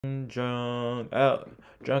Drunk out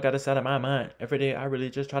the side of my mind. Every day I really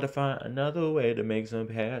just try to find another way to make some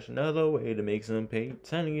cash, another way to make some pay.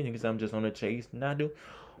 Telling you niggas I'm just on a chase, and I do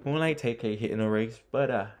won't like take a hit in a race, but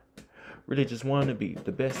I really just want to be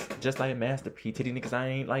the best, just like Master P. Titty niggas, I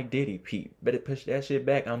ain't like Diddy P. Better push that shit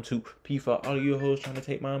back. I'm too P for all you hoes trying to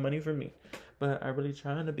take my money from me, but I really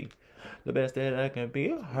trying to be the best that I can be.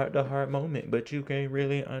 A heart-to-heart moment, but you can't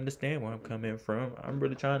really understand where I'm coming from. I'm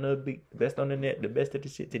really trying to be the best on the net, the best at the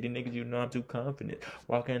shit. To these niggas, you know I'm too confident.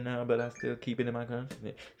 Walking out, but I still keep it in my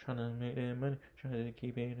confidence. Trying to make that money, trying to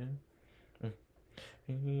keep it in.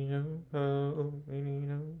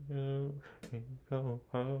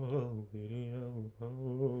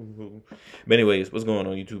 But anyways, what's going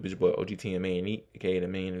on YouTube? It's your boy Ogtmane, aka the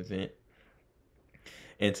main event.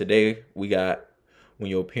 And today we got when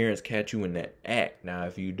your parents catch you in that act. Now,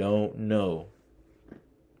 if you don't know,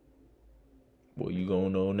 well, you gonna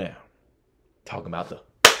know now. Talking about the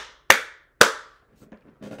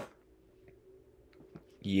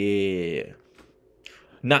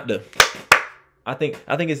not the. I think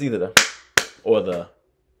it's either the or the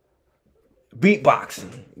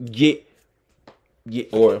beatboxing. Yeah,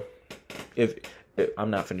 or if I'm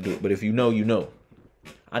not finna do it, but if you know, you know.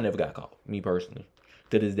 I never got caught. Me personally,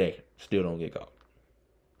 to this day, still don't get caught.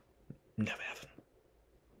 Never have.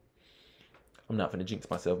 I'm not finna jinx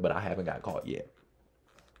myself, but I haven't got caught yet.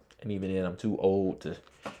 And even then, I'm too old to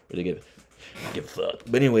really give a fuck.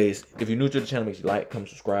 But anyways, if you're new to the channel, make sure you like, comment,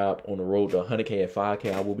 subscribe. On the road to 100K and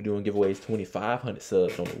 5K, I will be doing giveaways, 2,500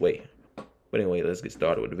 subs on the way. But anyway, let's get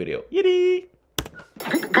started with the video. Yiddy!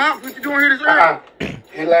 Pop, what you doing here this early?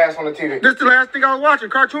 Hit last on the TV. This the last thing I was watching,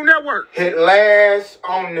 Cartoon Network. Hit last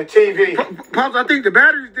on the TV. Pops, I think the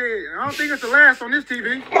battery's dead. I don't think it's the last on this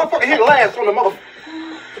TV. Motherfucker, hit last on the motherfucker.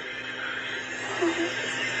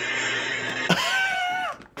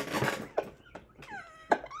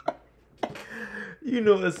 You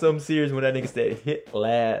know it's something serious when that nigga said hit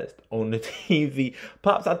last on the TV.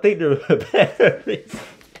 Pops, I think the batteries.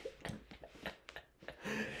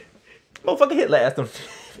 Motherfucker hit last on the TV.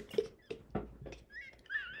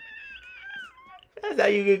 That's how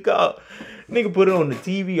you get caught. Nigga put it on the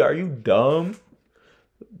TV. Are you dumb?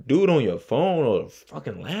 Do it on your phone or the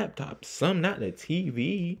fucking laptop. Something, not the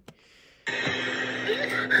TV.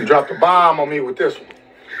 You dropped a bomb on me with this one.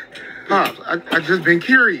 Pops, I just been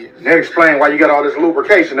curious. That explain why you got all this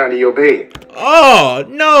lubrication under your bed. Oh,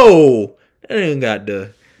 no. That ain't got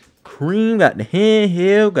the cream, got the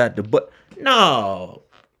handheld, got the butt. No.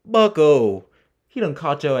 Bucko. He done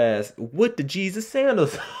caught your ass with the Jesus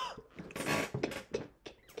sandals.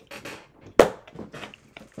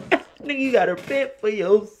 Nigga, you gotta repent for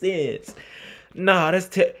your sins. Nah, that's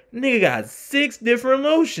nigga got 6 different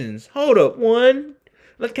lotions. Hold up. 1.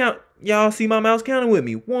 Let's count. Y'all see my mouse counting with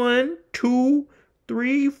me. 1, 2,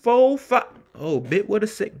 3, 4, 5. Oh, bit what a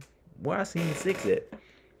 6. Where I seen 6 at?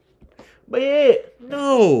 But yeah,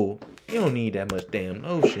 no. You don't need that much damn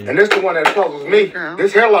lotion. And this the one that puzzles me.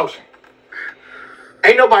 This hair lotion.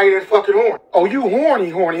 Ain't nobody that's fucking horny. Oh, you horny,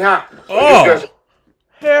 huh? So oh,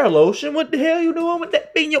 hair lotion? What the hell you doing with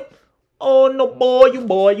that thing? Oh, no, boy,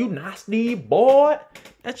 you nasty boy.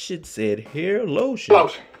 That shit said hair lotion.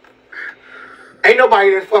 Lotion. Ain't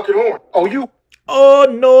nobody that's fucking horny. Oh, you. Oh,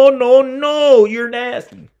 no, you're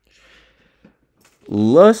nasty.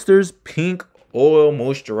 Luster's pink oil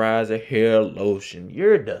moisturizer hair lotion.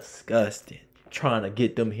 You're disgusting. Trying to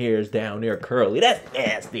get them hairs down there curly. That's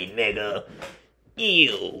nasty, nigga.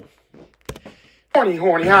 Ew.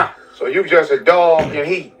 Horny, huh? So you just a dog in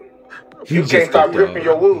heat. You can't stop ripping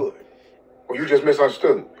your wood. Or you just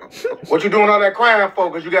misunderstood. What you doing all that crying for?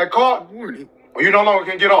 Because you got caught? Or you no longer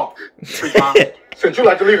can get off? Since you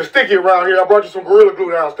like to leave a sticky around here, I brought you some Gorilla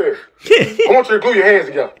Glue downstairs. I want you to glue your hands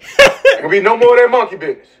together. There can be no more of that monkey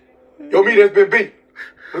business. Your meat has been beat.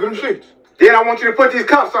 Look at them sheets. Then I want you to put these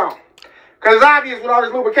cuffs on. Because it's obvious with all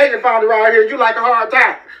this lubrication found around here, you like a hard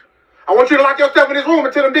time. I want you to lock yourself in this room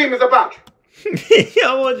until them demons about you.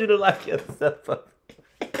 I want you to lock yourself up.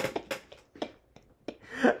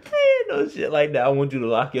 Ain't no shit like that. I want you to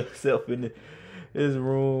lock yourself in this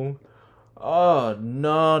room. Oh,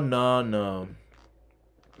 no.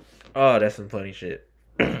 Oh, that's some funny shit.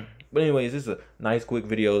 But anyways, this is a nice quick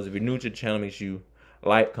videos. If you're new to the channel, make sure you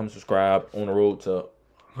like, comment, subscribe. On the road to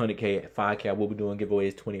 100K, 5K, I will be doing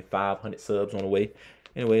giveaways, 2,500 subs on the way.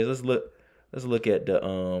 Anyways, let's look at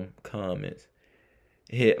the comments.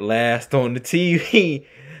 Hit last on the TV,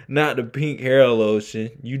 not the pink hair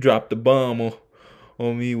lotion. You dropped the bomb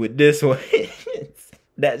on me with this one.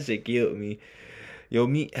 That shit killed me. Your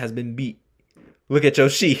meat has been beat. Look at your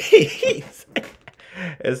sheets.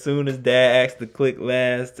 As soon as Dad asked to click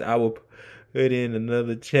last, I will Put in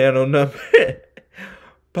another channel number.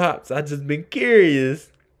 Pops, I just been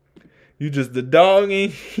curious. You just the dog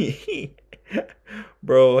and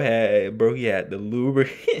bro he had the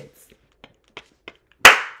lubricants.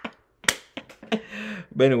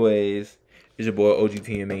 But anyways, it's your boy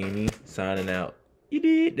Ogtmane signing out. You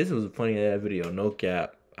did. This was a funny ass video, no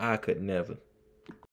cap. I could never.